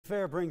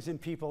Fair brings in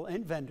people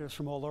and vendors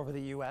from all over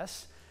the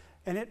U.S.,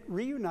 and it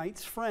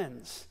reunites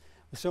friends.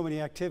 With so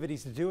many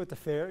activities to do at the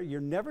fair,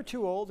 you're never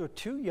too old or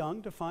too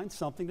young to find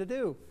something to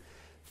do.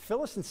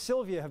 Phyllis and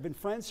Sylvia have been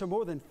friends for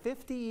more than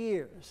 50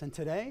 years, and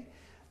today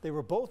they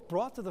were both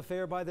brought to the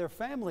fair by their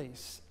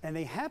families, and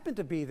they happened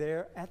to be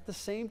there at the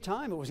same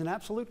time. It was an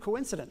absolute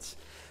coincidence.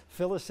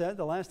 Phyllis said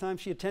the last time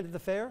she attended the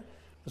fair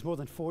was more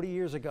than 40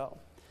 years ago.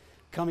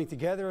 Coming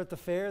together at the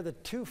fair, the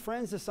two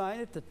friends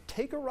decided to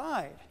take a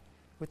ride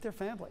with their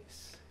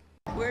families.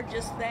 We're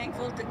just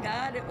thankful to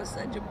God. It was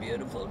such a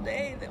beautiful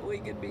day that we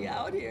could be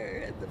out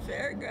here at the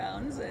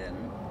fairgrounds and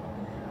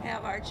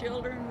have our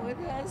children with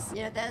us.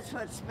 Yeah, that's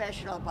what's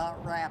special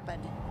about Rapid.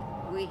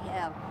 We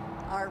have,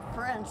 our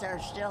friends are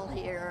still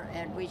here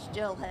and we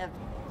still have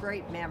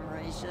great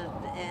memories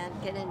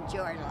and can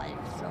enjoy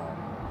life,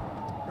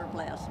 so we're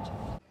blessed.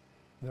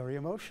 Very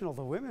emotional.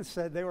 The women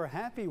said they were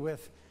happy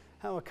with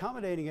how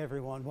accommodating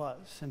everyone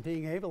was and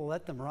being able to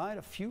let them ride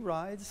a few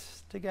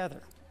rides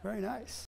together. Very nice.